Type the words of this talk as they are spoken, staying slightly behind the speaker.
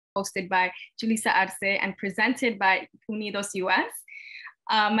hosted by Julissa Arce and presented by UnidosUS.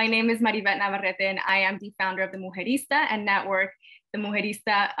 My name is Maribeth Navarrete, and I am the founder of the Mujerista and network, the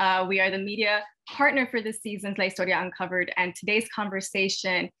Mujerista. We are the media partner for this season's La Historia Uncovered, and today's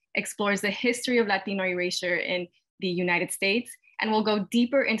conversation explores the history of Latino erasure in the United States, and we'll go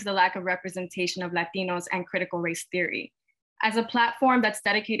deeper into the lack of representation of Latinos and critical race theory. As a platform that's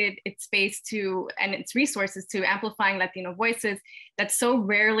dedicated its space to and its resources to amplifying Latino voices that so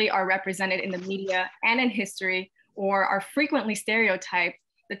rarely are represented in the media and in history, or are frequently stereotyped,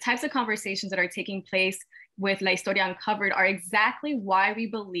 the types of conversations that are taking place with La Historia Uncovered are exactly why we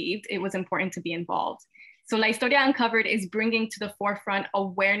believed it was important to be involved. So La Historia Uncovered is bringing to the forefront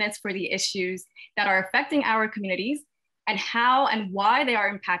awareness for the issues that are affecting our communities and how and why they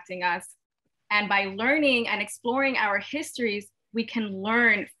are impacting us. And by learning and exploring our histories, we can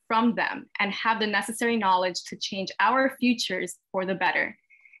learn from them and have the necessary knowledge to change our futures for the better.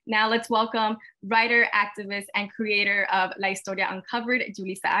 Now let's welcome writer, activist, and creator of La Historia Uncovered,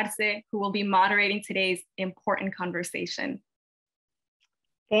 Julissa Arce, who will be moderating today's important conversation.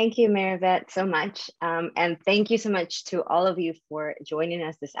 Thank you, Maribeth, so much. And thank you so much to all of you for joining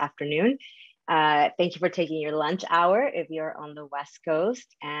us this afternoon. Thank you for taking your lunch hour if you're on the West Coast,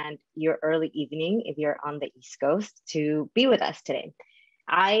 and your early evening if you're on the East Coast, to be with us today.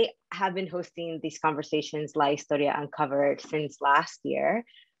 I have been hosting these conversations, La Historia Uncovered, since last year,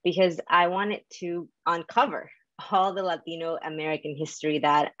 because I wanted to uncover all the Latino American history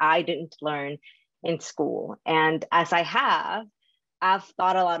that I didn't learn in school. And as I have, I've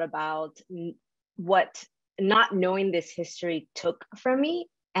thought a lot about what not knowing this history took from me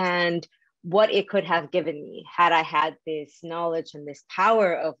and what it could have given me had I had this knowledge and this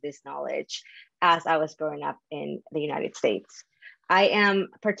power of this knowledge as I was growing up in the United States. I am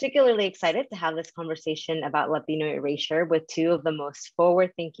particularly excited to have this conversation about Latino erasure with two of the most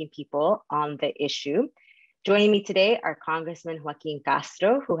forward-thinking people on the issue. Joining me today are Congressman Joaquin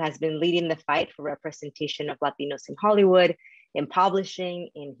Castro, who has been leading the fight for representation of Latinos in Hollywood, in publishing,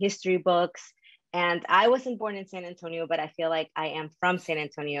 in history books. And I wasn't born in San Antonio, but I feel like I am from San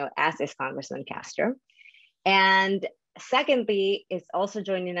Antonio, as is Congressman Castro. And secondly, is also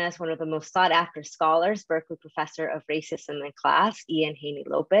joining us one of the most sought after scholars, Berkeley Professor of Racism and Class, Haney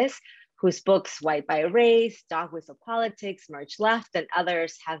López, whose books White by Race, Dog Whistle Politics, Merge Left, and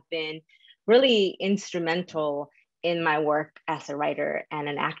others have been really instrumental in my work as a writer and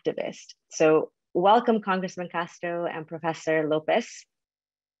an activist. So welcome, Congressman Castro and Professor López.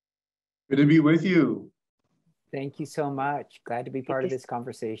 Good to be with you. Thank you so much. Glad to be part of this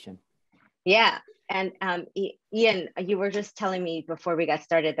conversation. Yeah, and Ian, you were just telling me before we got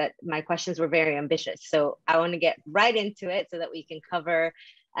started that my questions were very ambitious. So I want to get right into it so that we can cover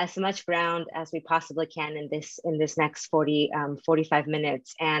as much ground as we possibly can in this next 45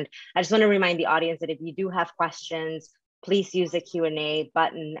 minutes. And I just want to remind the audience that if you do have questions, please use the Q&A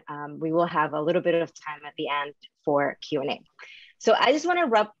button. We will have a little bit of time at the end for Q&A. So I just want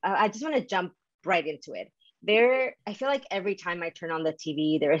to jump right into it. I feel like every time I turn on the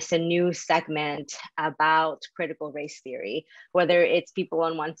TV, there is a new segment about critical race theory, whether it's people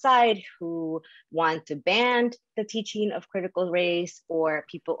on one side who want to ban the teaching of critical race, or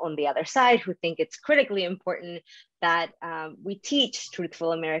people on the other side who think it's critically important that we teach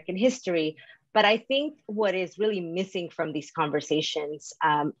truthful American history. But I think what is really missing from these conversations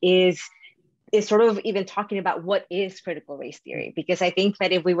is sort of even talking about what is critical race theory, because I think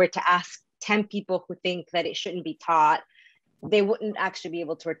that if we were to ask 10 people who think that it shouldn't be taught, they wouldn't actually be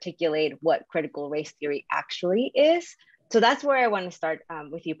able to articulate what critical race theory actually is. So that's where I want to start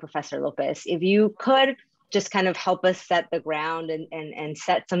with you, Professor López. If you could just kind of help us set the ground and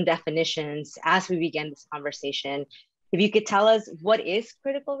set some definitions as we begin this conversation. If you could tell us, what is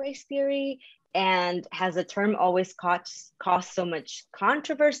critical race theory? And has the term always caused so much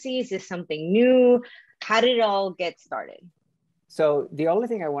controversy? Is this something new? How did it all get started? So the only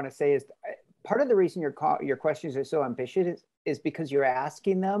thing I want to say is part of the reason your questions are so ambitious is because you're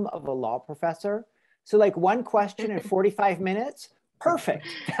asking them of a law professor. So like one question in 45 minutes, perfect.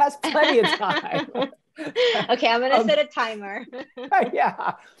 That's plenty of time. Okay, I'm going to set a timer.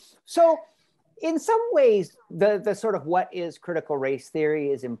 Yeah. So in some ways, the sort of what is critical race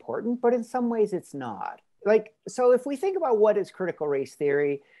theory is important, but in some ways it's not. So if we think about what is critical race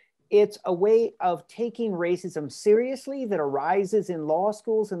theory, it's a way of taking racism seriously that arises in law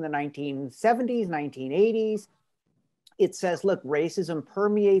schools in the 1970s, 1980s. It says, look, racism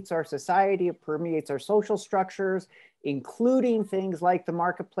permeates our society, it permeates our social structures, including things like the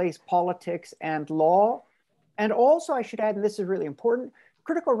marketplace, politics, and law. And also, I should add, and this is really important,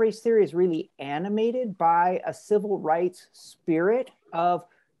 critical race theory is really animated by a civil rights spirit of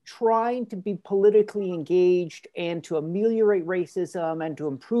trying to be politically engaged and to ameliorate racism and to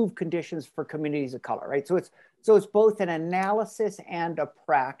improve conditions for communities of color, right? So it's both an analysis and a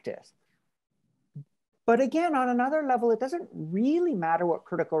practice. But again, on another level, it doesn't really matter what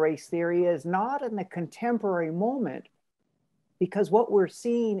critical race theory is, not in the contemporary moment, because what we're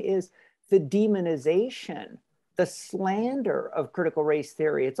seeing is the demonization, the slander of critical race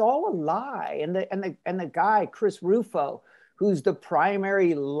theory. It's all a lie. And the guy, Chris Rufo, who's the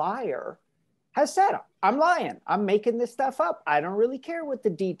primary liar, has said, I'm lying. I'm making this stuff up. I don't really care what the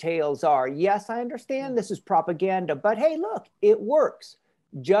details are. Yes, I understand this is propaganda, but hey, look, it works.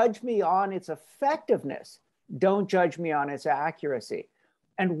 Judge me on its effectiveness. Don't judge me on its accuracy.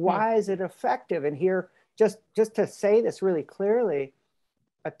 And why is it effective? And here, just to say this really clearly,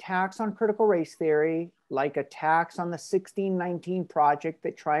 attacks on critical race theory, like attacks on the 1619 Project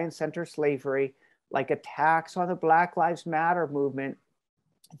that try and center slavery, like attacks on the Black Lives Matter movement,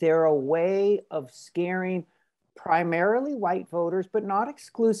 they're a way of scaring primarily white voters, but not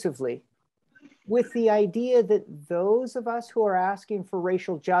exclusively, with the idea that those of us who are asking for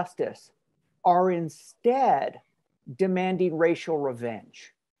racial justice are instead demanding racial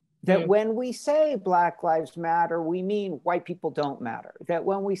revenge. That when we say Black Lives Matter, we mean white people don't matter. That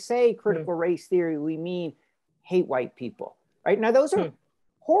when we say critical race theory, we mean hate white people, right? Now, those are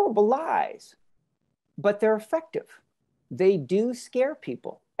horrible lies, but they're effective. They do scare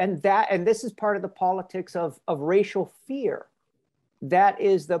people. And this is part of the politics of racial fear. That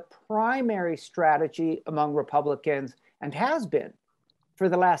is the primary strategy among Republicans and has been for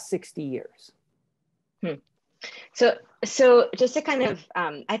the last 60 years. So just to kind of,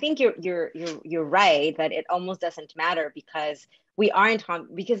 I think you're right that it almost doesn't matter because we aren't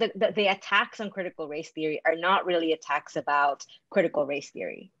because the attacks on critical race theory are not really attacks about critical race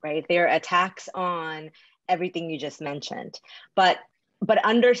theory, right? They're attacks on everything you just mentioned. But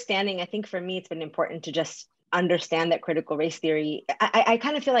understanding, I think for me, it's been important to just understand that critical race theory, I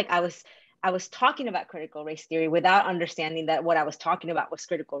kind of feel like I was talking about critical race theory without understanding that what I was talking about was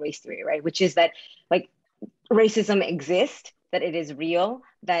critical race theory, right? Which is that like racism exists, that it is real,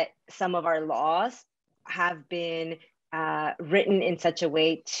 that some of our laws have been written in such a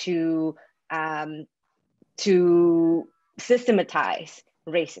way to systematize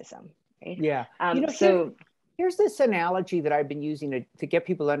racism, right? Yeah. Here's this analogy that I've been using to get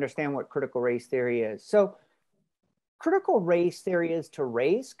people to understand what critical race theory is. So critical race theory is to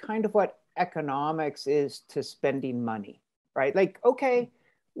race kind of what economics is to spending money, right? Like, okay,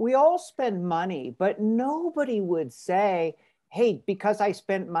 we all spend money, but nobody would say, hey, because I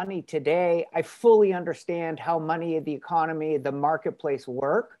spent money today, I fully understand how money, the economy, the marketplace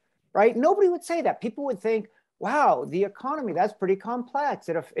work, right? Nobody would say that. People would think, wow, the economy, that's pretty complex.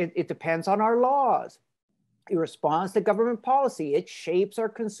 It depends on our laws. It responds to government policy. It shapes our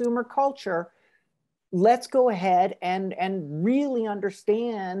consumer culture. Let's go ahead and really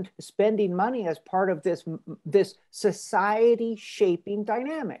understand spending money as part of this society shaping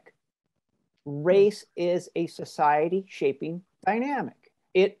dynamic. Race is a society shaping dynamic.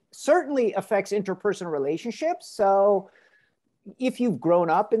 It certainly affects interpersonal relationships. So if you've grown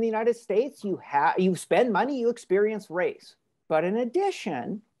up in the United States, you spend money, you experience race. But in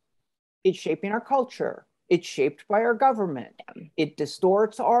addition, it's shaping our culture. It's shaped by our government. It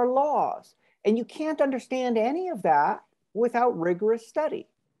distorts our laws. And you can't understand any of that without rigorous study.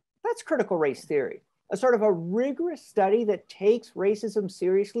 That's critical race theory, a sort of a rigorous study that takes racism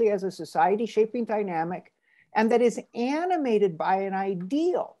seriously as a society shaping dynamic and that is animated by an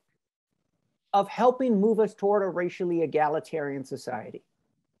ideal of helping move us toward a racially egalitarian society.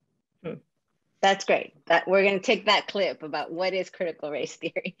 That's great. That we're going to take that clip about what is critical race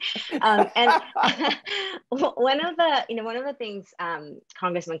theory. And one of the things,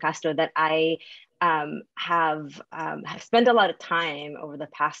 Congressman Castro, that I have spent a lot of time over the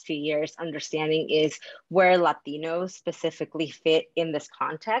past few years understanding is where Latinos specifically fit in this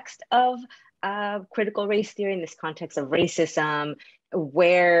context of critical race theory, in this context of racism,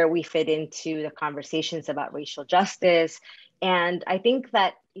 where we fit into the conversations about racial justice. And I think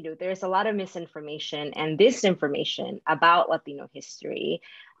that there's a lot of misinformation and disinformation about Latino history,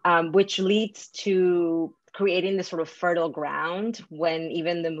 which leads to creating this sort of fertile ground when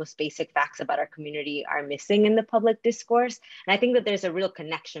even the most basic facts about our community are missing in the public discourse. And I think that there's a real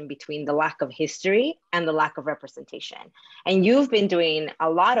connection between the lack of history and the lack of representation. And you've been doing a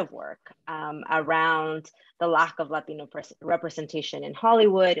lot of work around the lack of Latino representation in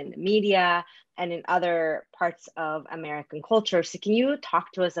Hollywood, in the media, and in other parts of American culture. So can you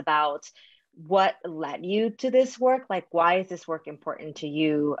talk to us about what led you to this work? Like, why is this work important to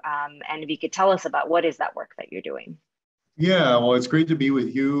you? And if you could tell us about what is that work that you're doing? Yeah, well, it's great to be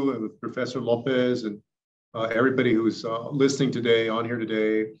with you and with Professor Lopez and everybody who's listening today, on here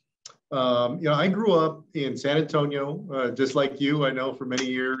today. I grew up in San Antonio, just like you, I know, for many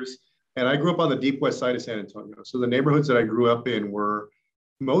years. And I grew up on the deep west side of San Antonio. So the neighborhoods that I grew up in were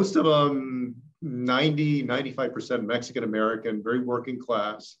most of them 95% Mexican American, very working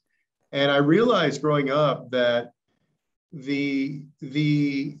class. And I realized growing up that the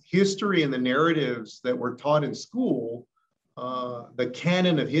history and the narratives that were taught in school, the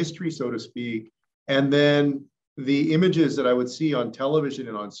canon of history, so to speak, and then the images that I would see on television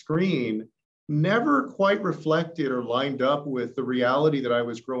and on screen never quite reflected or lined up with the reality that I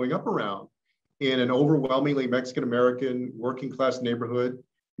was growing up around in an overwhelmingly Mexican American working class neighborhoods.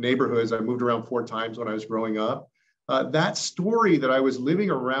 I moved around 4 times when I was growing up. That story that I was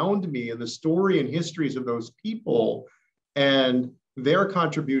living around me and the story and histories of those people and their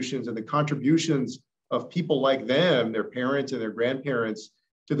contributions and the contributions of people like them, their parents and their grandparents,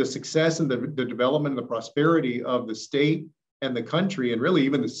 to the success and the development and the prosperity of the state and the country, and really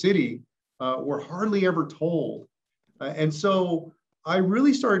even the city, were hardly ever told. And so I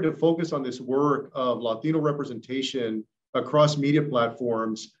really started to focus on this work of Latino representation across media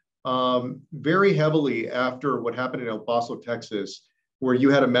platforms very heavily after what happened in El Paso, Texas, where you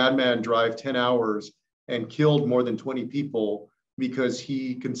had a madman drive 10 hours and killed more than 20 people because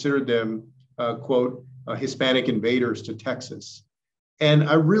he considered them, quote, Hispanic invaders to Texas. And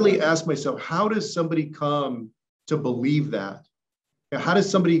I really asked myself, how does somebody come to believe that? How does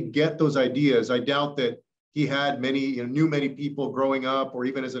somebody get those ideas? I doubt that he had knew many people growing up or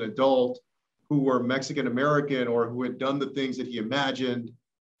even as an adult who were Mexican American or who had done the things that he imagined.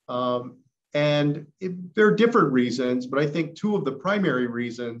 There are different reasons, but I think 2 of the primary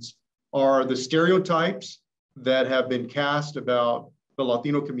reasons are the stereotypes that have been cast about the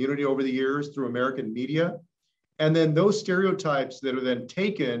Latino community over the years through American media. And then those stereotypes that are then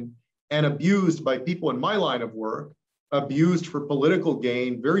taken and abused by people in my line of work, abused for political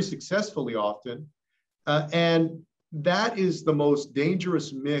gain, very successfully often. And that is the most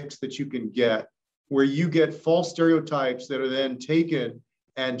dangerous mix that you can get, where you get false stereotypes that are then taken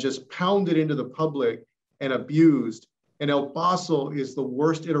and just pounded into the public and abused. And El Paso is the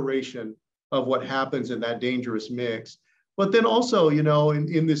worst iteration of what happens in that dangerous mix. But then also,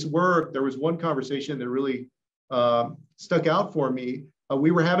 in this work, there was one conversation that really stuck out for me.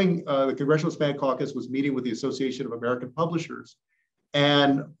 We were having, the Congressional Hispanic Caucus was meeting with the Association of American Publishers.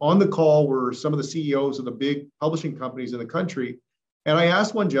 And on the call were some of the CEOs of the big publishing companies in the country. And I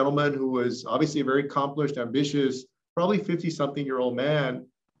asked one gentleman who was obviously a very accomplished, ambitious, probably 50-something-year-old man.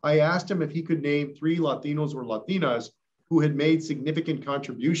 I asked him if he could name 3 Latinos or Latinas who had made significant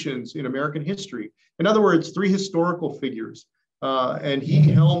contributions in American history. In other words, 3 historical figures. And he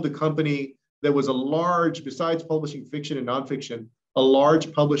helmed a company that was a large, besides publishing fiction and nonfiction, a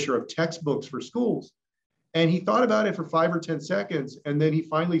large publisher of textbooks for schools. And he thought about it for 5 or 10 seconds. And then he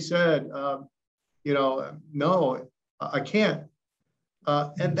finally said, no, I can't.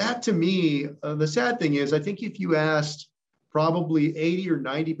 And that to me, the sad thing is, I think if you asked probably 80 or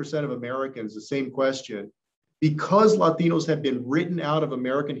 90% of Americans the same question, because Latinos have been written out of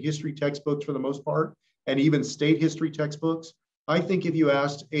American history textbooks for the most part, and even state history textbooks, I think if you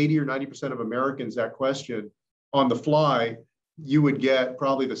asked 80 or 90% of Americans that question on the fly, you would get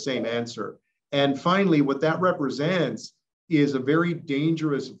probably the same answer. And finally, what that represents is a very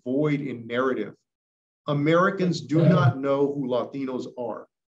dangerous void in narrative. Americans do not know who Latinos are.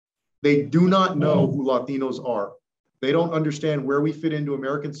 They do not know who Latinos are. They don't understand where we fit into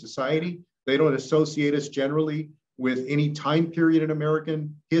American society. They don't associate us generally with any time period in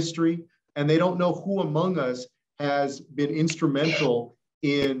American history. And they don't know who among us has been instrumental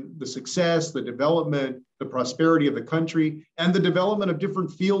in the success, the development, the prosperity of the country, and the development of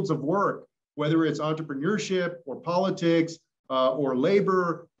different fields of work, whether it's entrepreneurship or politics or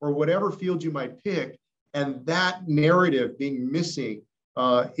labor or whatever field you might pick. And that narrative being missing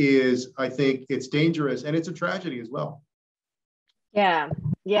is, I think, it's dangerous and it's a tragedy as well. Yeah.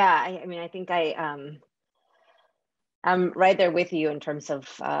 I mean, I think I'm right there with you in terms of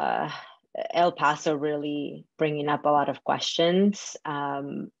El Paso really bringing up a lot of questions,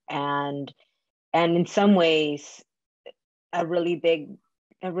 and in some ways a really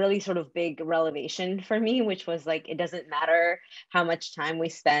sort of big revelation for me, which was like, it doesn't matter how much time we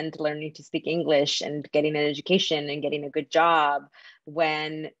spend learning to speak English and getting an education and getting a good job,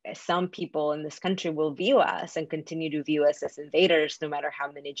 when some people in this country will view us and continue to view us as invaders, no matter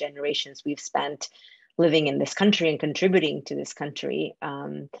how many generations we've spent living in this country and contributing to this country.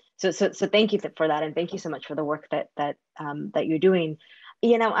 So thank you for that, and thank you so much for the work that you're doing.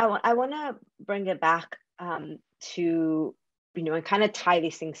 I want to bring it back to, and kind of tie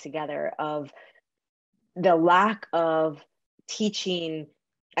these things together of the lack of teaching,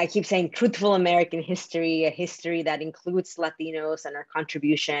 I keep saying truthful American history, a history that includes Latinos and our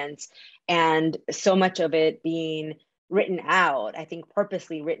contributions, and so much of it being written out, I think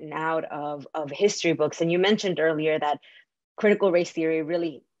purposely written out of history books. And you mentioned earlier that critical race theory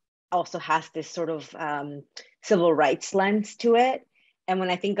really also has this sort of civil rights lens to it. And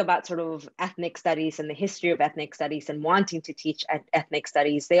when I think about sort of ethnic studies and the history of ethnic studies and wanting to teach ethnic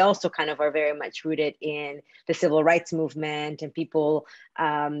studies, they also kind of are very much rooted in the civil rights movement and people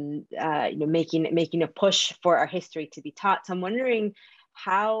making a push for our history to be taught. So I'm wondering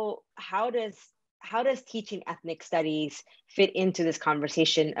how does teaching ethnic studies fit into this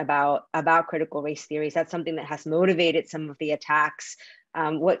conversation about critical race theories? That's something that has motivated some of the attacks.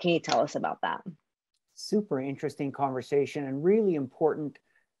 What can you tell us about that? Super interesting conversation and really important,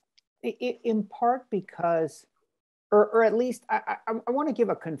 in part because, or at least I want to give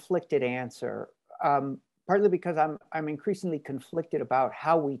a conflicted answer, partly because I'm increasingly conflicted about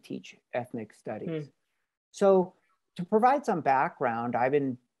how we teach ethnic studies. So to provide some background, I've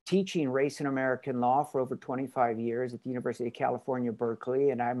been teaching race and American law for over 25 years at the University of California, Berkeley,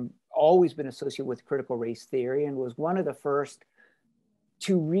 and I've always been associated with critical race theory and was one of the first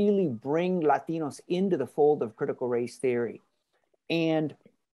to really bring Latinos into the fold of critical race theory. And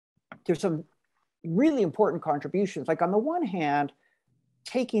there's some really important contributions. Like on the one hand,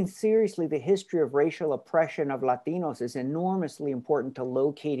 taking seriously the history of racial oppression of Latinos is enormously important to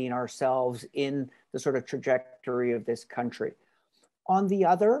locating ourselves in the sort of trajectory of this country. On the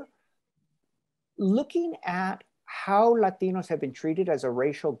other, looking at how Latinos have been treated as a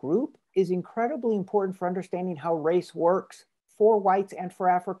racial group is incredibly important for understanding how race works for whites and for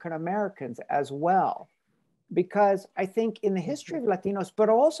African Americans as well. Because I think in the history of Latinos, but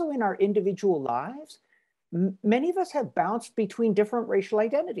also in our individual lives, many of us have bounced between different racial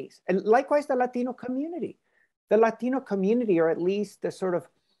identities. And likewise, the Latino community. The Latino community, or at least the sort of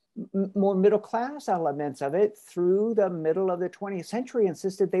more middle class elements of it, through the middle of the 20th century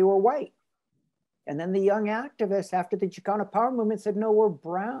insisted they were white. And then the young activists after the Chicano power movement said, no, we're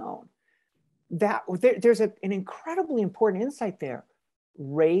brown. There's an incredibly important insight there.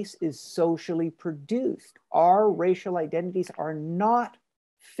 Race is socially produced. Our racial identities are not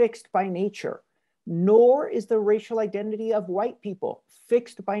fixed by nature, nor is the racial identity of white people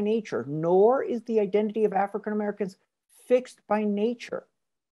fixed by nature, nor is the identity of African Americans fixed by nature.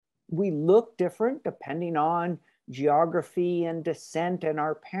 We look different depending on geography and descent and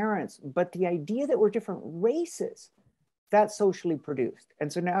our parents, but the idea that we're different races, that's socially produced.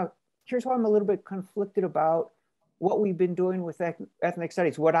 And so now, here's why I'm a little bit conflicted about what we've been doing with ethnic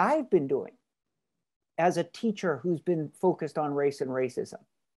studies. What I've been doing as a teacher who's been focused on race and racism.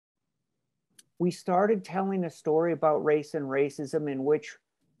 We started telling a story about race and racism in which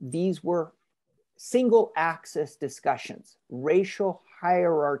these were single axis discussions, racial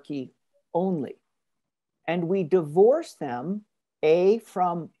hierarchy only. And we divorced them,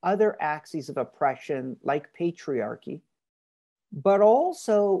 from other axes of oppression like patriarchy, but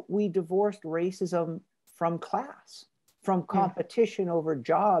also we divorced racism from class, from competition over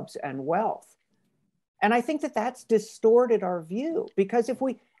jobs and wealth. And I think that that's distorted our view, because if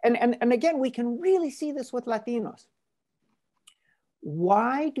we, and again, we can really see this with Latinos.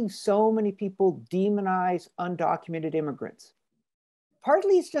 Why do so many people demonize undocumented immigrants?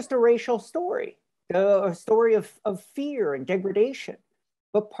 Partly it's just a racial story, a story of fear and degradation,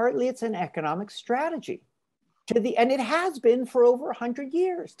 but partly it's an economic strategy. And it has been for over 100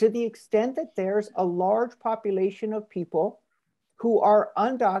 years, to the extent that there's a large population of people who are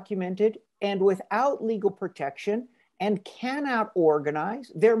undocumented and without legal protection and cannot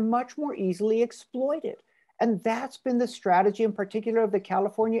organize, they're much more easily exploited. And that's been the strategy in particular of the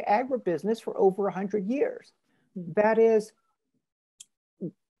California agribusiness for over 100 years. That is,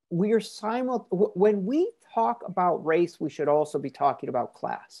 when we talk about race, we should also be talking about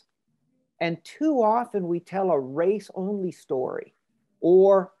class. And too often we tell a race-only story,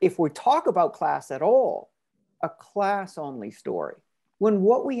 or if we talk about class at all, a class-only story. When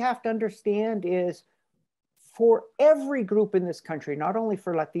what we have to understand is for every group in this country, not only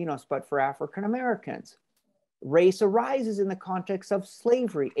for Latinos, but for African Americans, race arises in the context of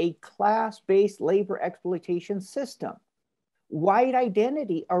slavery, a class-based labor exploitation system. White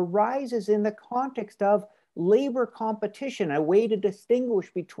identity arises in the context of labor competition, a way to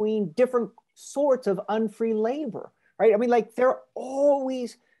distinguish between different sorts of unfree labor, right? I mean, like they're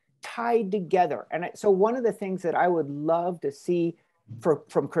always tied together. And so one of the things that I would love to see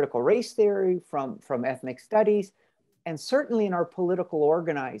from critical race theory, from ethnic studies, and certainly in our political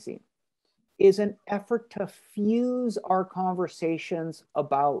organizing, is an effort to fuse our conversations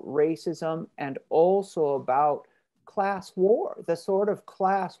about racism and also about class war, the sort of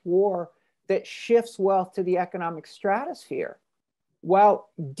class war that shifts wealth to the economic stratosphere, while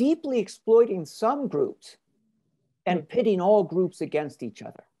deeply exploiting some groups and pitting all groups against each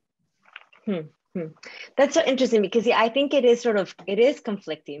other. That's so interesting because I think it is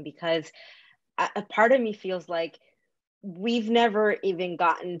conflicting, because a part of me feels like we've never even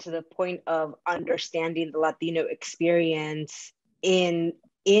gotten to the point of understanding the Latino experience in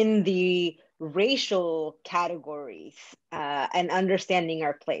the racial categories and understanding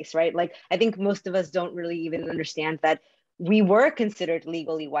our place, right? Like, I think most of us don't really even understand that we were considered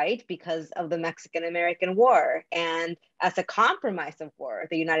legally white because of the Mexican-American War. And as a compromise of war,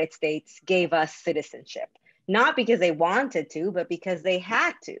 the United States gave us citizenship, not because they wanted to, but because they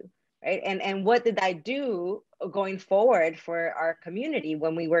had to, right? And what did I do going forward for our community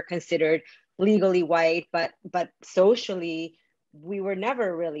when we were considered legally white, but socially, we were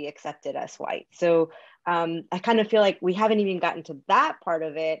never really accepted as white. So I kind of feel like we haven't even gotten to that part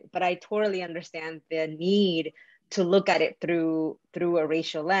of it, but I totally understand the need to look at it through a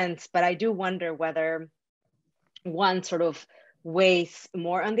racial lens. But I do wonder whether one sort of weighs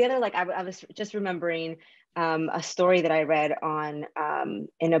more on the other. Like I was just remembering a story that I read on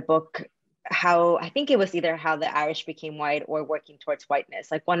in a book, how I think it was either How the Irish Became White or Working Towards Whiteness,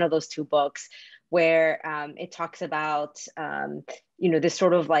 like one of those two books, where it talks about this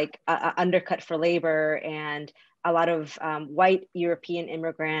sort of like undercut for labor and a lot of white European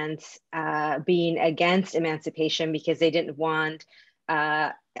immigrants being against emancipation because they didn't want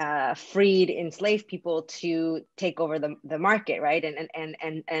freed enslaved people to take over the market, right?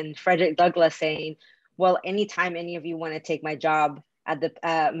 And Frederick Douglass saying, well, anytime any of you want to take my job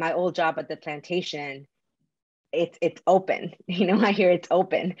at my old job at the plantation, it's open. I hear it's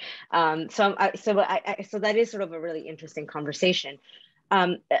open. So that is sort of a really interesting conversation.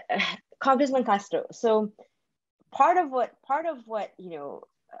 Congressman Castro. So part of what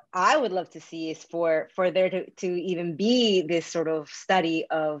I would love to see is for there to even be this sort of study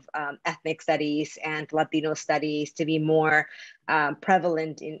of ethnic studies and Latino studies to be more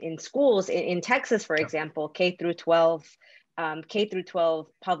prevalent in schools. In Texas, for example, K through 12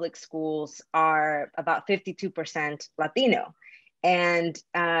 public schools are about 52% Latino.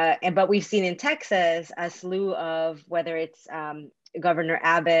 But we've seen in Texas a slew of, whether it's Governor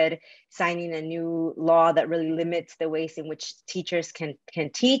Abbott signing a new law that really limits the ways in which teachers can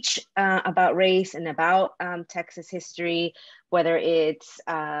teach about race and about Texas history, whether it's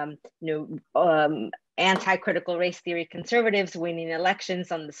anti-critical race theory conservatives winning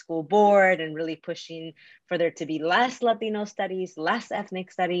elections on the school board and really pushing for there to be less Latino studies, less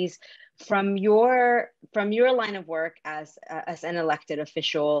ethnic studies. From your line of work as an elected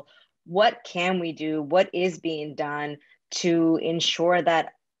official, what can we do? What is being done to ensure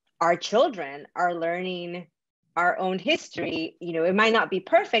that our children are learning our own history? It might not be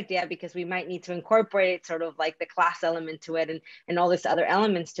perfect yet because we might need to incorporate sort of like the class element to it and all this other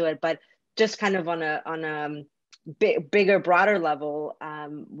elements to it, but just kind of on a bigger, broader level,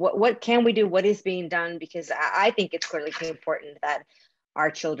 what can we do? What is being done? Because I think it's critically important that our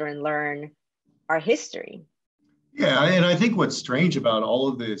children learn our history. Yeah, and I think what's strange about all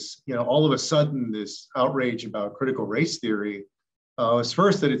of this, all of a sudden this outrage about critical race theory was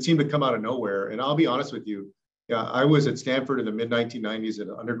first that it seemed to come out of nowhere. And I'll be honest with you, I was at Stanford in the mid-1990s as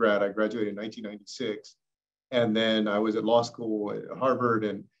an undergrad. I graduated in 1996. And then I was at law school at Harvard.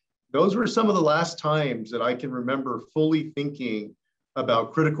 And those were some of the last times that I can remember fully thinking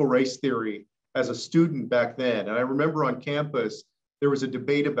about critical race theory as a student back then. And I remember on campus, there was a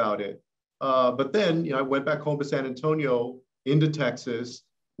debate about it. But then, I went back home to San Antonio into Texas,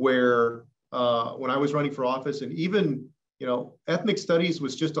 where when I was running for office, and even, ethnic studies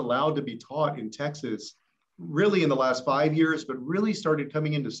was just allowed to be taught in Texas really in the last 5 years, but really started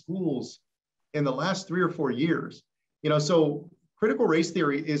coming into schools in the last 3 or 4 years. So critical race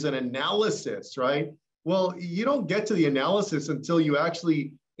theory is an analysis, right? Well, you don't get to the analysis until you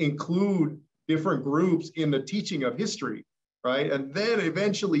actually include different groups in the teaching of history. Right. And then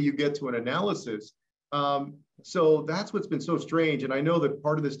eventually you get to an analysis. So that's what's been so strange. And I know that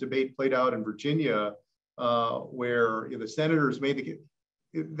part of this debate played out in Virginia, where the senators made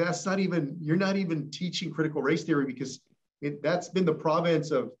that's not even, you're not even teaching critical race theory, because that's been the province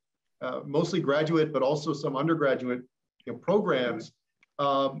of mostly graduate, but also some undergraduate programs.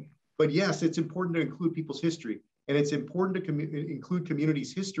 But yes, it's important to include people's history. And it's important to include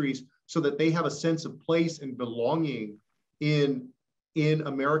communities' histories so that they have a sense of place and belonging in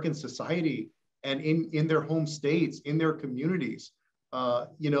American society and in their home states, in their communities.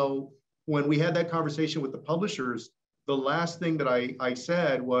 One when we had that conversation with the publishers, the last thing that I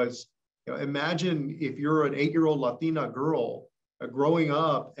said was, imagine if you're an 8-year-old Latina girl growing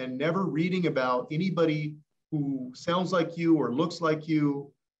up and never reading about anybody who sounds like you or looks like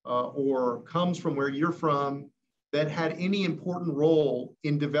you or comes from where you're from that had any important role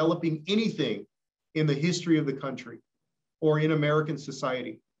in developing anything in the history of the country or in American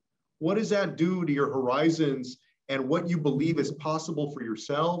society. What does that do to your horizons and what you believe is possible for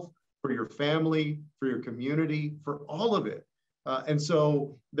yourself, for your family, for your community, for all of it? And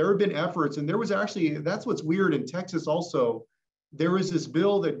so there have been efforts, and there was actually, that's what's weird in Texas also, there was this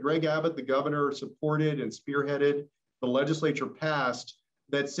bill that Greg Abbott, the governor, supported and spearheaded, the legislature passed,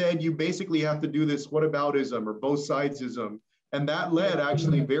 that said you basically have to do this whataboutism or both sidesism. And that led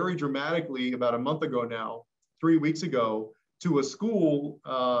actually very dramatically about a month ago now, 3 weeks ago, to a school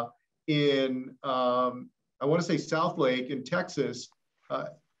in, I want to say South Lake in Texas,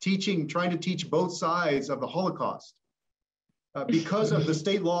 trying to teach both sides of the Holocaust because of the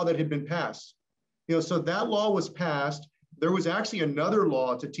state law that had been passed. So that law was passed. There was actually another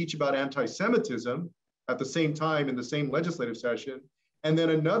law to teach about anti-Semitism at the same time in the same legislative session. And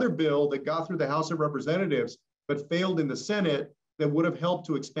then another bill that got through the House of Representatives, but failed in the Senate, that would have helped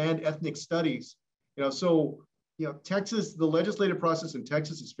to expand ethnic studies. Texas, the legislative process in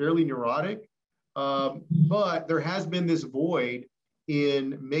Texas is fairly neurotic, but there has been this void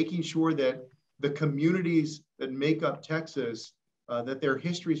in making sure that the communities that make up Texas, that their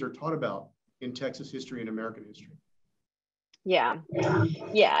histories are taught about in Texas history and American history. Yeah.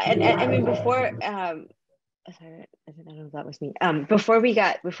 And I mean, before, sorry, I don't know if that was me. Before we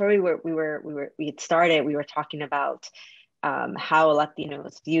had started, we were talking about how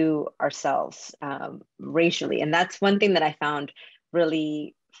Latinos view ourselves racially. And that's one thing that I found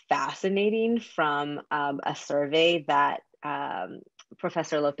really fascinating from a survey that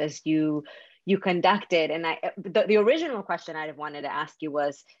Professor Lopez, you conducted. And the original question I'd have wanted to ask you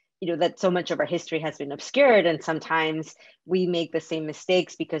was, that so much of our history has been obscured, and sometimes we make the same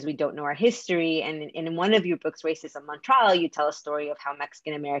mistakes because we don't know our history. And in one of your books, Racism on Trial, you tell a story of how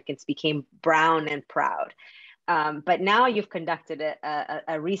Mexican Americans became brown and proud. But now you've conducted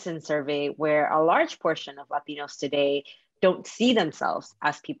a recent survey where a large portion of Latinos today don't see themselves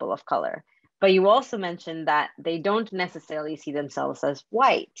as people of color. But you also mentioned that they don't necessarily see themselves as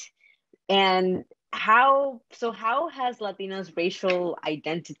white. And how has Latinos' racial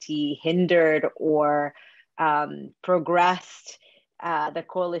identity hindered or progressed the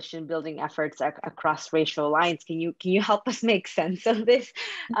coalition building efforts across racial lines? Can you help us make sense of this?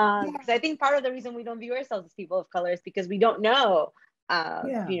 Because I think part of the reason we don't view ourselves as people of color is because we don't know,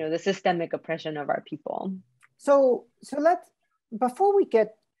 the systemic oppression of our people. So before we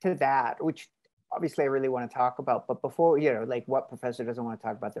get to that, which obviously I really want to talk about, but before, like what professor doesn't want to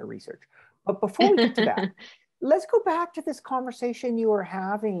talk about their research? But before we get to that, let's go back to this conversation you were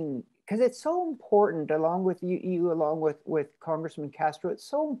having, because it's so important, along with you along with Congressman Castro, it's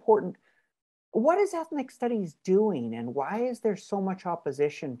so important. What is ethnic studies doing, and why is there so much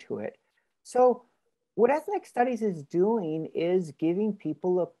opposition to it? So what ethnic studies is doing is giving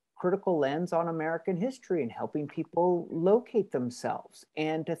people a critical lens on American history and helping people locate themselves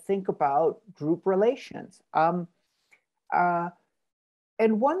and to think about group relations.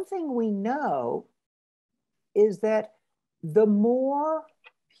 And one thing we know is that the more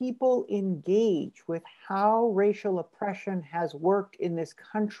people engage with how racial oppression has worked in this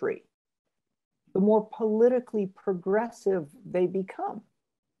country, the more politically progressive they become.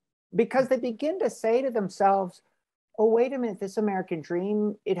 Because they begin to say to themselves, oh, wait a minute, this American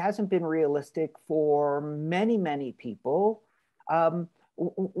dream, it hasn't been realistic for many, many people.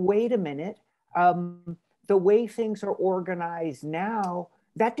 Wait a minute, the way things are organized now,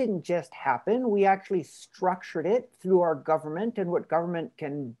 that didn't just happen. We actually structured it through our government, and what government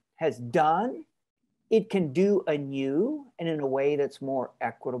has done, it can do anew and in a way that's more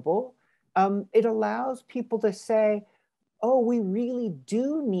equitable. It allows people to say, oh, we really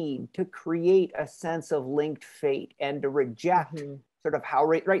do need to create a sense of linked fate and to reject sort of how,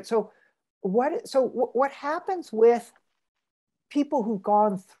 right? So what happens with people who've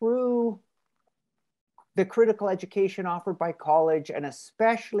gone through the critical education offered by college, and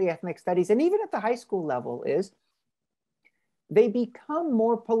especially ethnic studies, and even at the high school level, is they become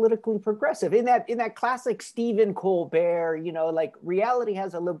more politically progressive. In that classic Stephen Colbert, like reality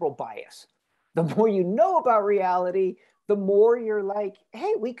has a liberal bias. The more you know about reality, the more you're like,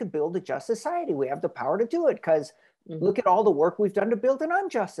 hey, we could build a just society. We have the power to do it because look at all the work we've done to build an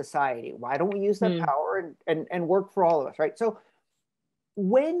unjust society. Why don't we use that power and work for all of us, right? So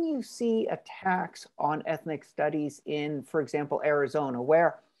when you see attacks on ethnic studies in, for example, Arizona,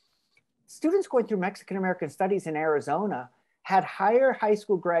 where students going through Mexican American studies in Arizona had higher high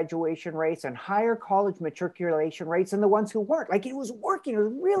school graduation rates and higher college matriculation rates than the ones who weren't. Like, it was working, it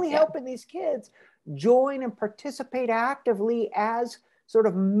was really helping these kids join and participate actively as sort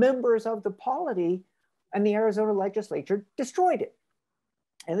of members of the polity, and the Arizona legislature destroyed it.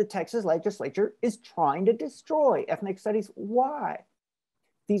 And the Texas legislature is trying to destroy ethnic studies. Why?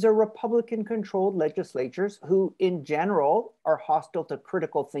 These are Republican-controlled legislatures who, in general, are hostile to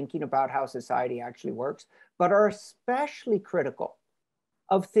critical thinking about how society actually works, but are especially critical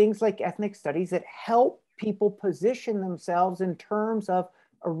of things like ethnic studies that help people position themselves in terms of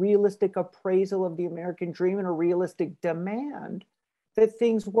a realistic appraisal of the American dream and a realistic demand that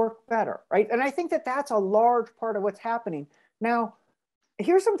things work better, right? And I think that that's a large part of what's happening. Now,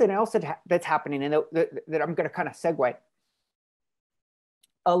 here's something else that's happening, and that I'm going to kind of segue.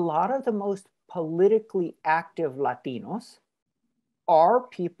 A lot of the most politically active Latinos are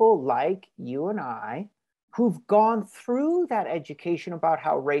people like you and I who've gone through that education about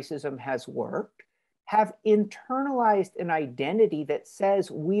how racism has worked, have internalized an identity that says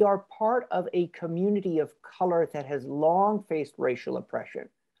we are part of a community of color that has long faced racial oppression.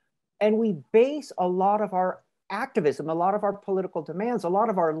 And we base a lot of our activism, a lot of our political demands, a lot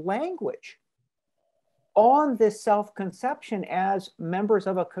of our language on this self-conception as members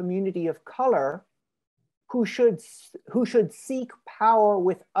of a community of color who should seek power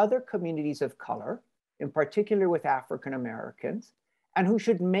with other communities of color, in particular with African Americans, and who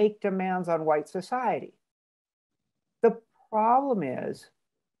should make demands on white society. The problem is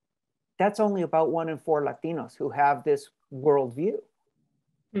that's only about 1 in 4 Latinos who have this worldview.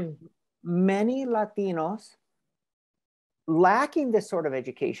 Many Latinos, lacking this sort of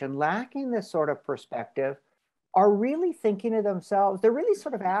education, lacking this sort of perspective, are really thinking to themselves, they're really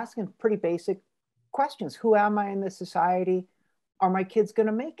sort of asking pretty basic questions. Who am I in this society? Are my kids going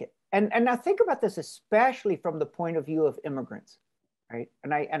to make it? And now think about this, especially from the point of view of immigrants, right?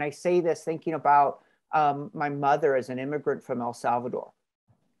 And I say this thinking about my mother as an immigrant from El Salvador.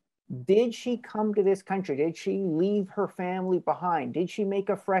 Did she come to this country? Did she leave her family behind? Did she make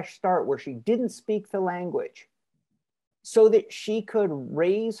a fresh start where she didn't speak the language so that she could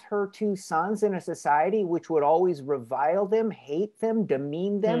raise her 2 sons in a society which would always revile them, hate them,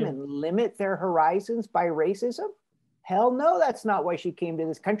 demean them, and limit their horizons by racism? Hell no, that's not why she came to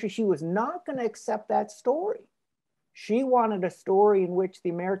this country. She was not going to accept that story. She wanted a story in which the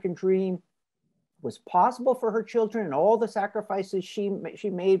American dream was possible for her children and all the sacrifices she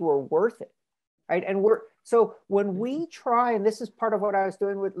made were worth it, right? And so when we try, and this is part of what I was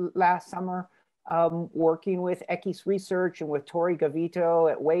doing with last summer, working with Equis Research and with Tori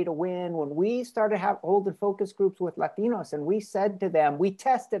Gavito at Way to Win, when we started holding focus groups with Latinos, and we said to them, we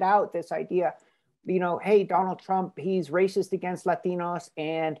tested out this idea, you know, hey, Donald Trump, he's racist against Latinos,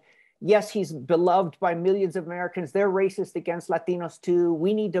 and yes, he's beloved by millions of Americans. They're racist against Latinos too.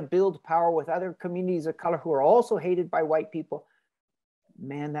 We need to build power with other communities of color who are also hated by white people.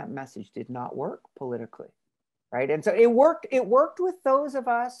 Man, that message did not work politically, right? And so it worked with those of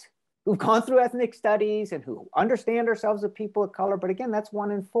us who've gone through ethnic studies and who understand ourselves as people of color. But again, that's 1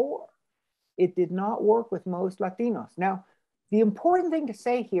 in 4. It did not work with most Latinos. Now, the important thing to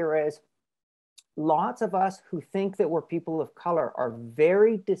say here is lots of us who think that we're people of color are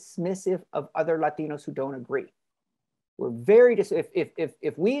very dismissive of other Latinos who don't agree. We're very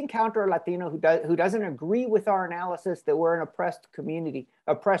if we encounter a Latino who doesn't agree with our analysis that we're an oppressed community,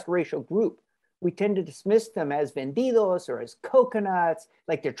 oppressed racial group, we tend to dismiss them as vendidos or as coconuts,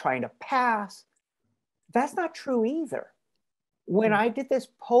 like they're trying to pass. That's not true either. When I did this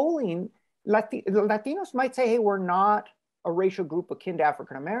polling, Latinos might say, hey, we're not a racial group akin to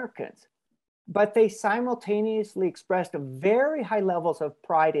African Americans, but they simultaneously expressed very high levels of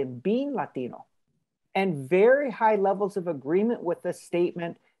pride in being Latino and very high levels of agreement with the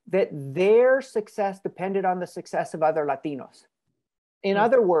statement that their success depended on the success of other Latinos. In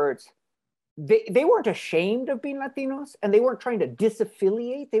other words, they weren't ashamed of being Latinos, and they weren't trying to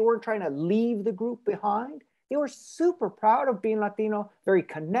disaffiliate. They weren't trying to leave the group behind. They were super proud of being Latino, very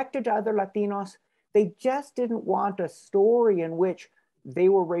connected to other Latinos. They just didn't want a story in which they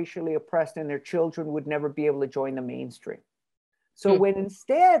were racially oppressed and their children would never be able to join the mainstream. So when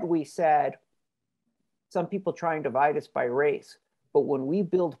instead we said, some people try and divide us by race, but when we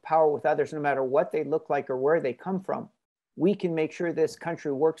build power with others, no matter what they look like or where they come from, we can make sure this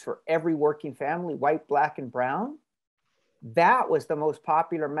country works for every working family, white, black, and brown. That was the most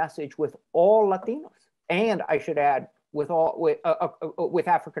popular message with all Latinos. And I should add, with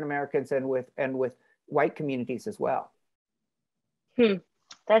African Americans and with white communities as well.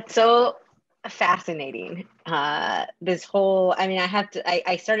 That's so fascinating. This whole, I mean,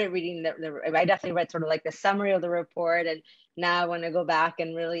 I started reading I definitely read sort of like the summary of the report, and now I want to go back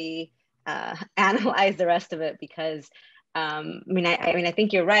and really analyze the rest of it, because I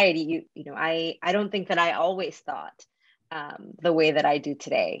think you're right. I don't think that I always thought the way that I do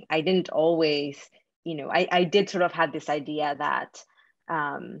today. I didn't always, I did sort of have this idea that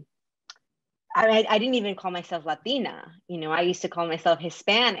I didn't even call myself Latina. I used to call myself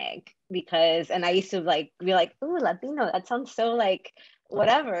Hispanic, and I used to be like, ooh, Latino, that sounds so like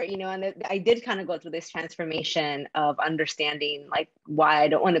whatever, and I did kind of go through this transformation of understanding like why I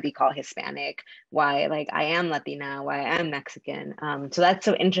don't want to be called Hispanic, why like I am Latina, why I am Mexican. So that's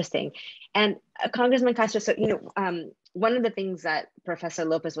so interesting. And Congressman Castro, so, one of the things that Professor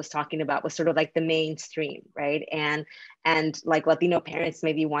Lopez was talking about was sort of like the mainstream, right? And like Latino parents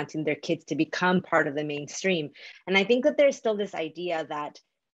maybe wanting their kids to become part of the mainstream. And I think that there's still this idea that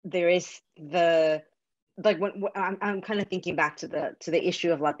there is when I'm kind of thinking back to the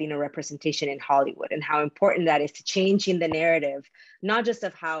issue of Latino representation in Hollywood and how important that is to changing the narrative, not just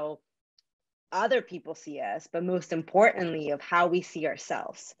of how other people see us, but most importantly of how we see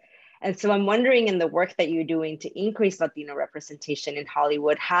ourselves. And so I'm wondering, in the work that you're doing to increase Latino representation in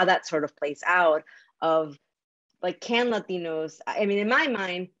Hollywood, how that sort of plays out of like, can Latinos, I mean, in my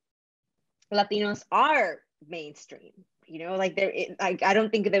mind, Latinos are mainstream, I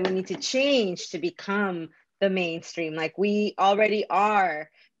don't think that we need to change to become the mainstream. Like, we already are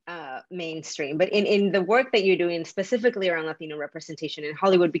mainstream. But in the work that you're doing specifically around Latino representation in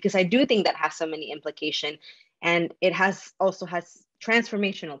Hollywood, because I do think that has so many implications, and it also has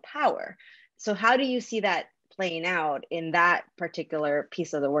transformational power. So how do you see that playing out in that particular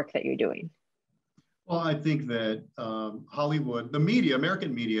piece of the work that you're doing? Well, I think that Hollywood, the media,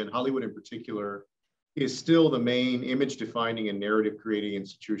 American media, and Hollywood in particular, is still the main image defining and narrative creating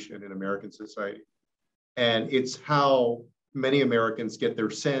institution in American society. And it's how many Americans get their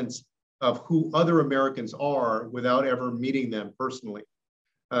sense of who other Americans are without ever meeting them personally.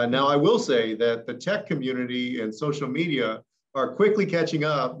 Now, I will say that the tech community and social media are quickly catching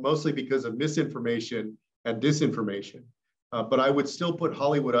up, mostly because of misinformation and disinformation. But I would still put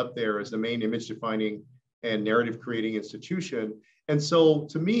Hollywood up there as the main image defining and narrative creating institution. And so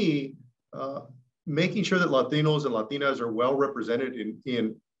to me, making sure that Latinos and Latinas are well represented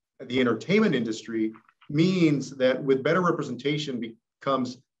in the entertainment industry means that with better representation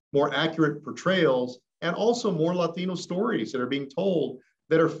becomes more accurate portrayals, and also more Latino stories that are being told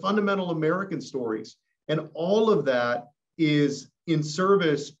that are fundamental American stories. And all of that is in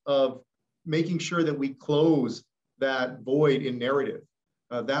service of making sure that we close that void in narrative,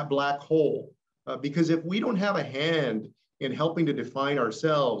 that black hole. Because if we don't have a hand in helping to define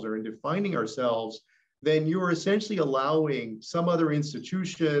ourselves or in defining ourselves, then you're essentially allowing some other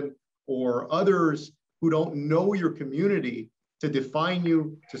institution or others who don't know your community to define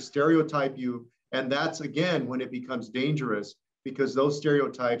you, to stereotype you. And that's, again, when it becomes dangerous, because those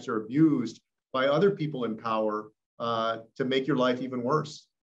stereotypes are abused by other people in power to make your life even worse.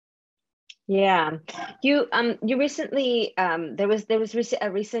 Yeah, you recently there was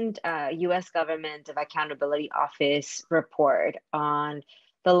a recent U.S. Government of Accountability Office report on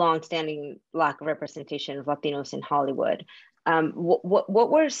the longstanding lack of representation of Latinos in Hollywood.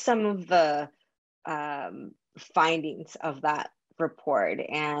 What were some of the findings of that report?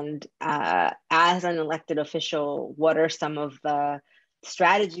 And as an elected official, what are some of the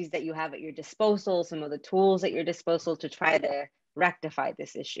strategies that you have at your disposal, some of the tools at your disposal to try to rectify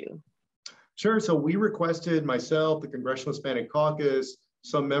this issue? Sure. So we requested, myself, the Congressional Hispanic Caucus,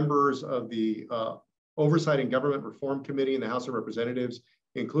 some members of the Oversight and Government Reform Committee in the House of Representatives,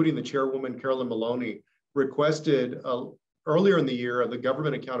 including the chairwoman, Carolyn Maloney, requested earlier in the year of the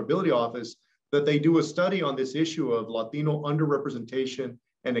Government Accountability Office that they do a study on this issue of Latino underrepresentation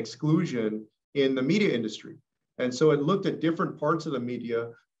and exclusion in the media industry. And so it looked at different parts of the media,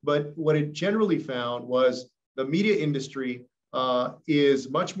 but what it generally found was the media industry is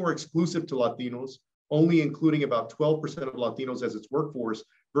much more exclusive to Latinos, only including about 12% of Latinos as its workforce,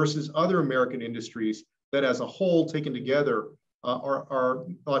 versus other American industries that as a whole taken together are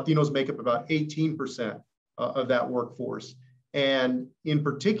Latinos make up about 18% of that workforce. And in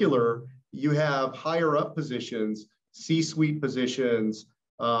particular, you have higher up positions, C-suite positions,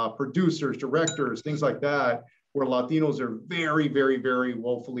 producers, directors, things like that, where Latinos are very, very, very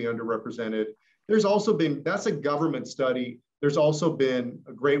woefully underrepresented. There's also been, that's a government study. There's also been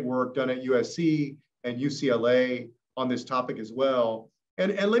a great work done at USC and UCLA on this topic as well.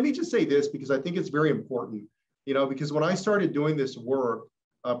 And let me just say this, because I think it's very important, because when I started doing this work,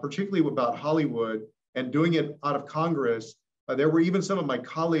 particularly about Hollywood and doing it out of Congress, There were even some of my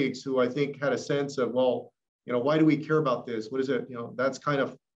colleagues who I think had a sense of, well, why do we care about this? What is it? That's kind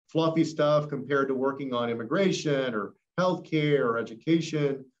of fluffy stuff compared to working on immigration or healthcare or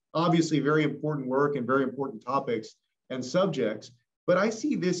education. Obviously, very important work and very important topics and subjects. But I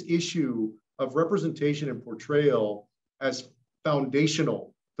see this issue of representation and portrayal as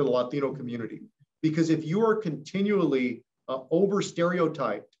foundational to the Latino community. Because if you are continually over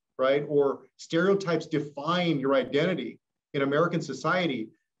stereotyped, right, or stereotypes define your identity in American society,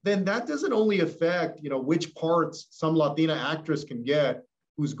 then that doesn't only affect, which parts some Latina actress can get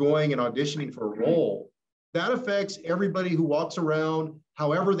who's going and auditioning for a role. That affects everybody who walks around,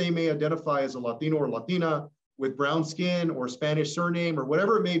 however they may identify as a Latino or Latina, with brown skin or Spanish surname or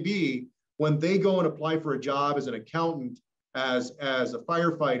whatever it may be, when they go and apply for a job as an accountant, as a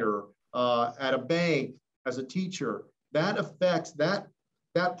firefighter, at a bank, as a teacher. That affects, that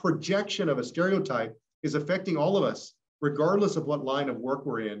projection of a stereotype is affecting all of us, regardless of what line of work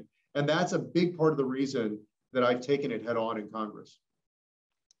we're in. And that's a big part of the reason that I've taken it head on in Congress.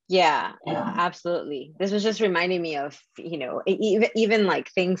 Yeah, absolutely. This was just reminding me of, even like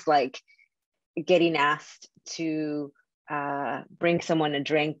things like getting asked to bring someone a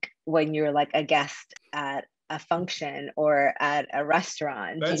drink when you're like a guest at a function or at a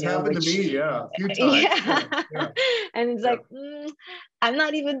restaurant. That's happened to me, a few times. Yeah. And it's like, I'm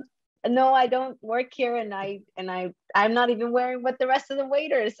not even, no, I don't work here, and I'm not even wearing what the rest of the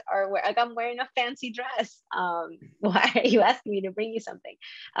waiters are wearing. Like, I'm wearing a fancy dress. Why are you asking me to bring you something?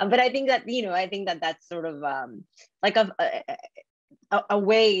 But I think that that's sort of like a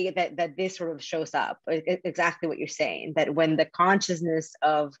way that this sort of shows up. Exactly what you're saying, that when the consciousness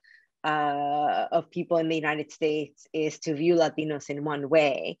of people in the United States is to view Latinos in one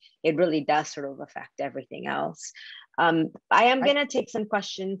way, it really does sort of affect everything else. I am going to take some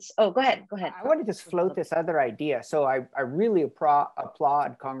questions. Oh, go ahead. I want to just float this other idea. So I really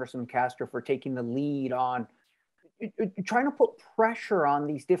applaud Congressman Castro for taking the lead on trying to put pressure on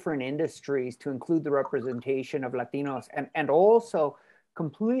these different industries to include the representation of Latinos, and also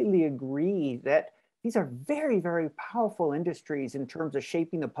completely agree that these are very, very powerful industries in terms of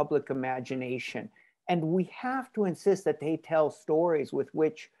shaping the public imagination. And we have to insist that they tell stories with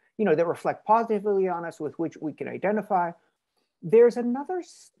which, that reflect positively on us, with which we can identify. There's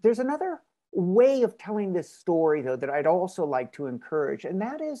another way of telling this story, though, that I'd also like to encourage, and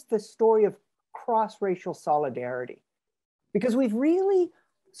that is the story of cross-racial solidarity. Because we've really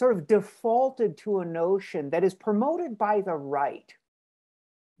sort of defaulted to a notion that is promoted by the right,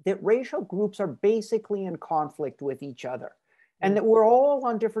 that racial groups are basically in conflict with each other, and that we're all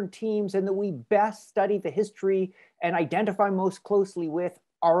on different teams, and that we best study the history and identify most closely with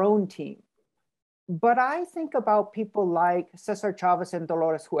our own team. But I think about people like Cesar Chavez and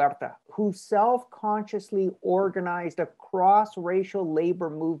Dolores Huerta, who self-consciously organized a cross-racial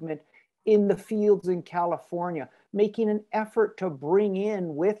labor movement in the fields in California, making an effort to bring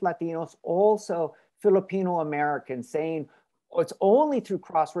in with Latinos also Filipino Americans, saying, it's only through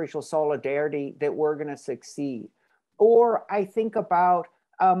cross-racial solidarity that we're going to succeed. Or I think about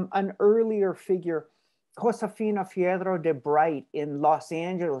an earlier figure, Josefina Fierro de Bright in Los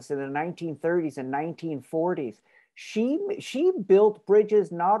Angeles in the 1930s and 1940s. She built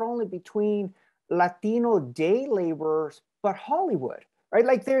bridges not only between Latino day laborers, but Hollywood, right?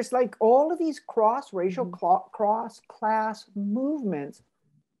 Like there's like all of these cross-racial, cross-class movements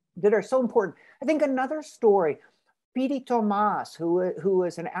that are so important. I think another story, Piri Tomas, who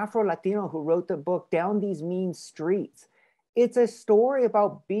is an Afro-Latino who wrote the book Down These Mean Streets. It's a story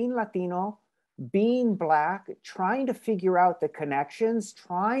about being Latino, being Black, trying to figure out the connections,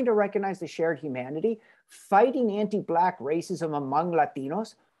 trying to recognize the shared humanity, fighting anti-Black racism among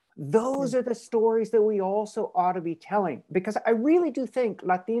Latinos. Those are the stories that we also ought to be telling, because I really do think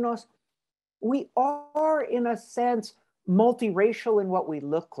Latinos, we are in a sense multiracial in what we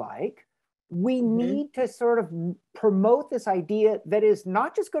look like. We need to sort of promote this idea that is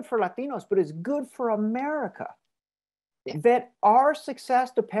not just good for Latinos, but is good for America. That our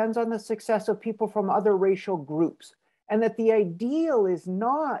success depends on the success of people from other racial groups, and that the ideal is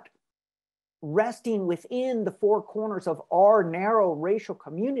not resting within the four corners of our narrow racial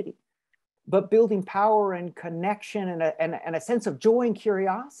community, but building power and connection and a sense of joy and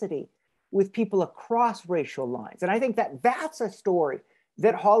curiosity with people across racial lines. And I think that that's a story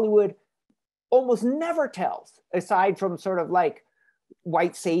that Hollywood almost never tells, aside from sort of like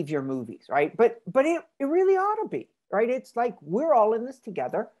white savior movies, right? But it really ought to be. Right? It's like, we're all in this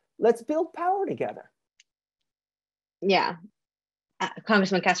together. Let's build power together. Yeah.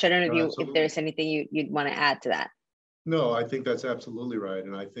 Congressman Castro, I don't know if there's anything you'd want to add to that. No, I think that's absolutely right.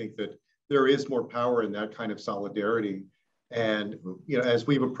 And I think that there is more power in that kind of solidarity. And as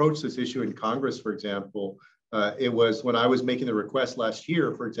we've approached this issue in Congress, for example, it was when I was making the request last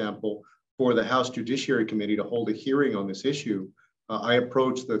year, for example, for the House Judiciary Committee to hold a hearing on this issue, I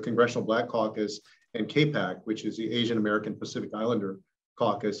approached the Congressional Black Caucus and CAPAC, which is the Asian American Pacific Islander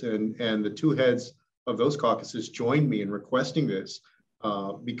Caucus, and the two heads of those caucuses joined me in requesting this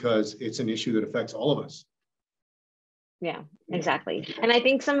because it's an issue that affects all of us. Yeah, exactly. And I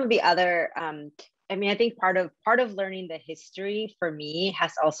think some of the other, I think part of learning the history for me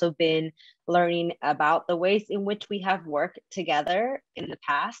has also been learning about the ways in which we have worked together in the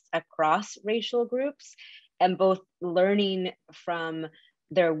past across racial groups, and both learning from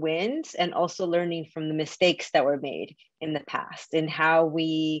their wins and also learning from the mistakes that were made in the past and how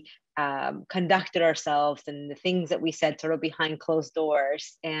we conducted ourselves and the things that we said sort of behind closed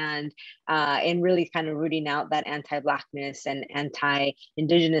doors, and really kind of rooting out that anti-Blackness and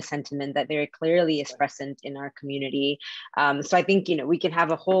anti-Indigenous sentiment that very clearly is present in our community. So I think, we can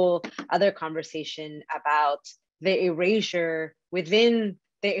have a whole other conversation about the erasure within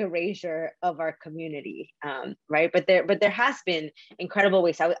the erasure of our community, right? But there has been incredible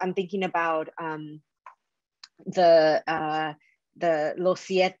ways. I'm thinking about the Los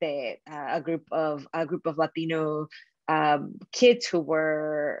Siete, a group of Latino kids who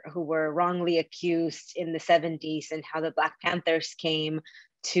were wrongly accused in the 70s, and how the Black Panthers came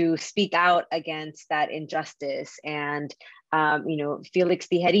to speak out against that injustice. And Felix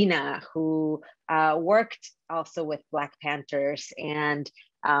Tijerina, who worked also with Black Panthers, and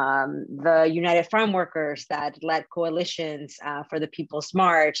the United Farm Workers that led coalitions for the People's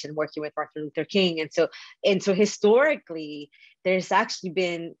March and working with Martin Luther King. And so historically, there's actually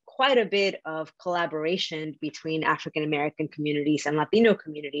been quite a bit of collaboration between African American communities and Latino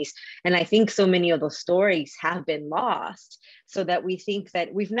communities. And I think so many of those stories have been lost, so that we think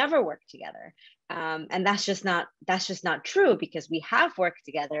that we've never worked together. And that's just not true, because we have worked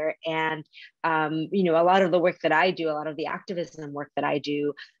together. And a lot of the work that I do, a lot of the activism work that I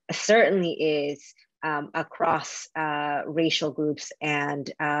do, certainly is across racial groups.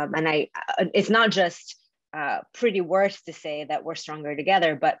 And it's not just pretty words to say that we're stronger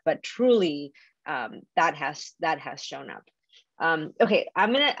together, but truly that has shown up. Okay,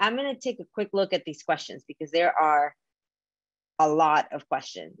 I'm gonna take a quick look at these questions, because there are a lot of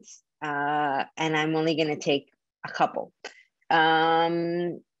questions, and I'm only gonna take a couple.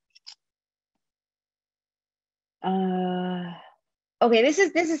 Okay, this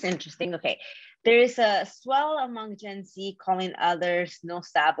is interesting. Okay, there is a swell among Gen Z calling others no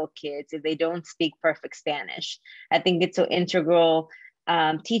sabo kids if they don't speak perfect Spanish. I think it's so integral,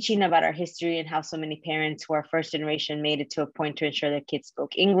 teaching about our history and how so many parents who are first generation made it to a point to ensure their kids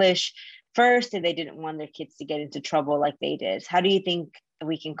spoke English first if they didn't want their kids to get into trouble like they did. How do you think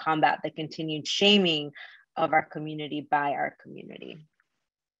we can combat the continued shaming of our community by our community?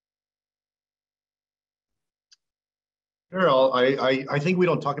 Carol, I think we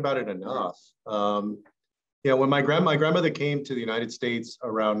don't talk about it enough. When my grandmother came to the United States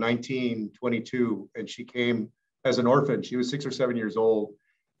around 1922, and she came as an orphan, she was 6 or 7 years old.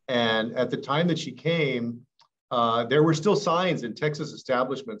 And at the time that she came, there were still signs in Texas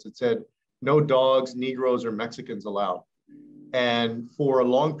establishments that said, no dogs, Negroes, or Mexicans allowed. And for a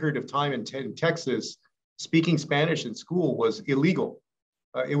long period of time in Texas, speaking Spanish in school was illegal.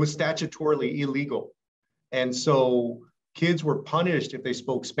 It was statutorily illegal. And so kids were punished if they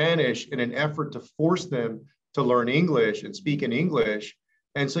spoke Spanish in an effort to force them to learn English and speak in English.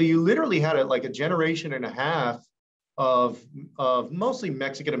 And so you literally had a generation and a half of mostly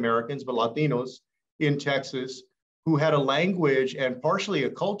Mexican Americans, but Latinos in Texas, who had a language and partially a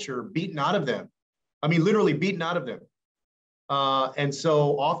culture beaten out of them. I mean, literally beaten out of them. And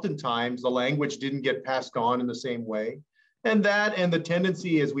so oftentimes the language didn't get passed on in the same way. And the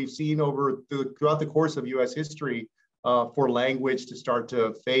tendency, as we've seen throughout the course of US history, for language to start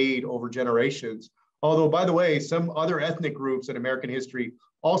to fade over generations. Although, by the way, some other ethnic groups in American history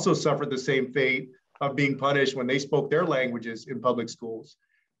also suffered the same fate of being punished when they spoke their languages in public schools.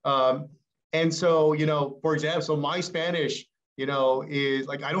 And so, for example, so my Spanish, is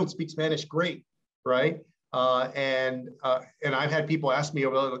like, I don't speak Spanish great, right? And I've had people ask me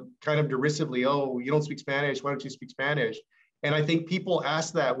kind of derisively, oh, you don't speak Spanish, why don't you speak Spanish? And I think people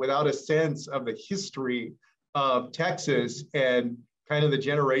ask that without a sense of the history of Texas and kind of the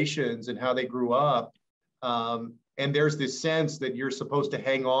generations and how they grew up. And there's this sense that you're supposed to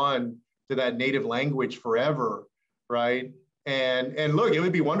hang on to that native language forever, right? And look, it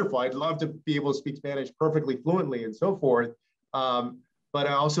would be wonderful. I'd love to be able to speak Spanish perfectly fluently and so forth. But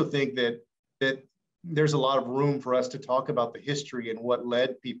I also think that there's a lot of room for us to talk about the history and what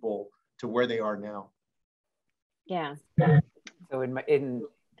led people to where they are now. Yeah. So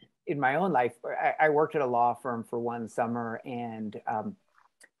in my own life, I worked at a law firm for one summer, and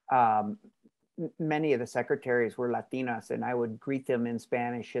many of the secretaries were Latinas, and I would greet them in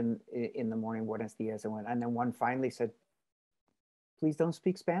Spanish in the morning, buenos dias, and then one finally said, "Please don't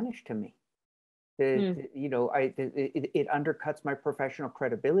speak Spanish to me. You know, it undercuts my professional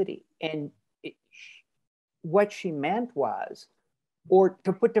credibility." And what she meant was, or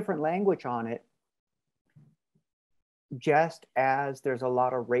to put different language on it, just as there's a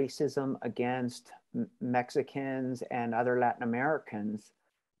lot of racism against Mexicans and other Latin Americans,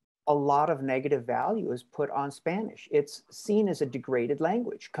 a lot of negative value is put on Spanish. It's seen as a degraded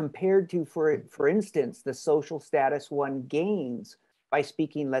language compared to, for instance, the social status one gains by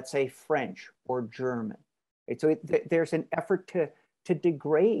speaking, let's say, French or German. Right? So there's an effort to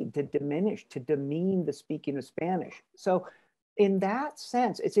degrade, to diminish, to demean the speaking of Spanish. So in that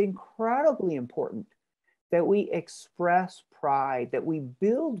sense, it's incredibly important that we express pride, that we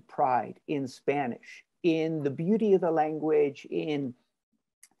build pride in Spanish, in the beauty of the language, in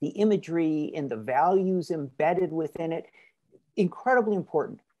the imagery, in the values embedded within it. Incredibly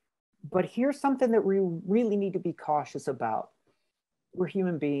important. But here's something that we really need to be cautious about. We're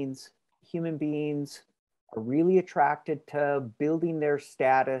human beings. Human beings are really attracted to building their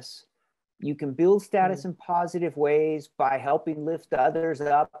status. You can build status in positive ways by helping lift others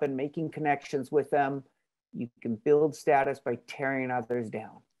up and making connections with them. You can build status by tearing others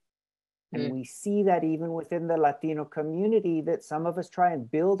down. And we see that even within the Latino community, that some of us try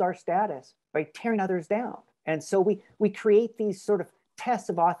and build our status by tearing others down. And so we create these sort of tests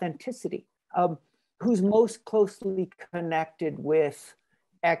of authenticity. Who's most closely connected with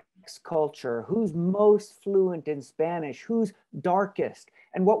X culture, who's most fluent in Spanish, who's darkest.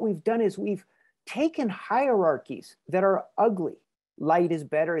 And what we've done is we've taken hierarchies that are ugly. Light is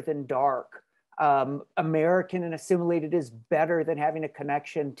better than dark. American and assimilated is better than having a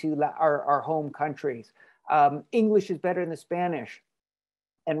connection to our home countries. English is better than Spanish.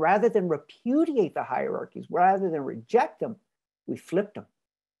 And rather than repudiate the hierarchies, rather than reject them, we flipped them.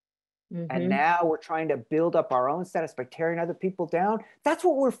 And now we're trying to build up our own status by tearing other people down. That's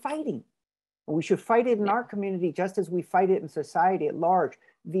what we're fighting. And we should fight it in our community just as we fight it in society at large.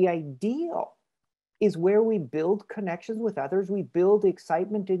 The ideal is where we build connections with others. We build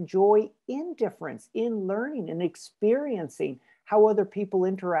excitement and joy in difference, in learning and experiencing how other people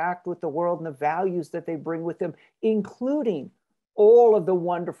interact with the world and the values that they bring with them, including all of the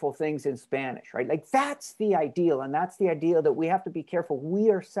wonderful things in Spanish, right? Like that's the ideal. And that's the ideal that we have to be careful. We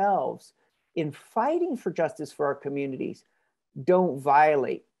ourselves, in fighting for justice for our communities, don't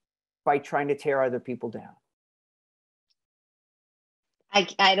violate by trying to tear other people down.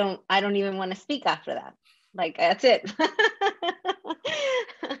 I don't even want to speak after that. Like that's it.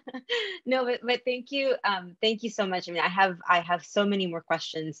 No, but thank you so much. I mean, I have so many more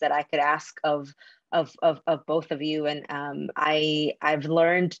questions that I could ask of both of you, and I've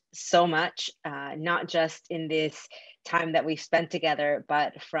learned so much, not just in this time that we've spent together,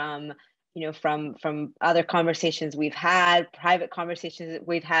 but from other conversations we've had, private conversations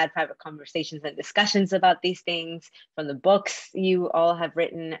and discussions about these things, from the books you all have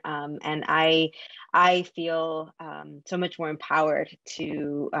written. And I feel so much more empowered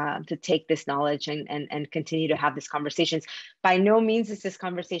to take this knowledge and continue to have these conversations. By no means is this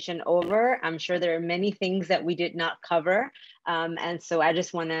conversation over. I'm sure there are many things that we did not cover. And so I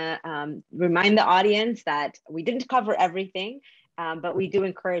just want to remind the audience that we didn't cover everything. But we do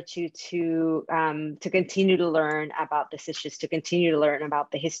encourage you to continue to learn about these issues, to continue to learn about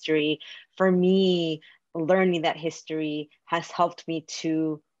the history. For me, learning that history has helped me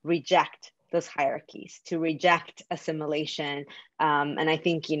to reject those hierarchies, to reject assimilation. And I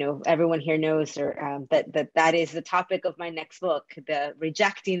think, everyone here knows that is the topic of my next book, the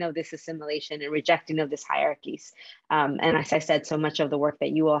rejecting of this assimilation and rejecting of these hierarchies. And as I said, so much of the work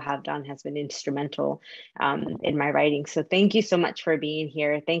that you all have done has been instrumental in my writing. So thank you so much for being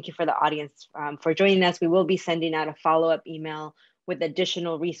here. Thank you for the audience for joining us. We will be sending out a follow-up email with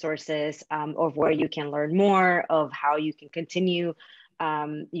additional resources of where you can learn more, of how you can continue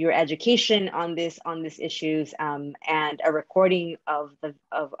your education on these issues, and a recording of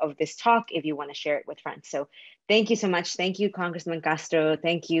this talk if you want to share it with friends. So thank you so much. Thank you, Congressman Castro.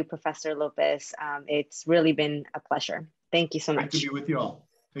 Thank you, Professor Lopez. It's really been a pleasure. Thank you so much. Great to be with you all.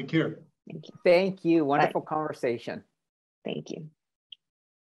 Take care. Thank you. Thank you. Wonderful conversation. Thank you.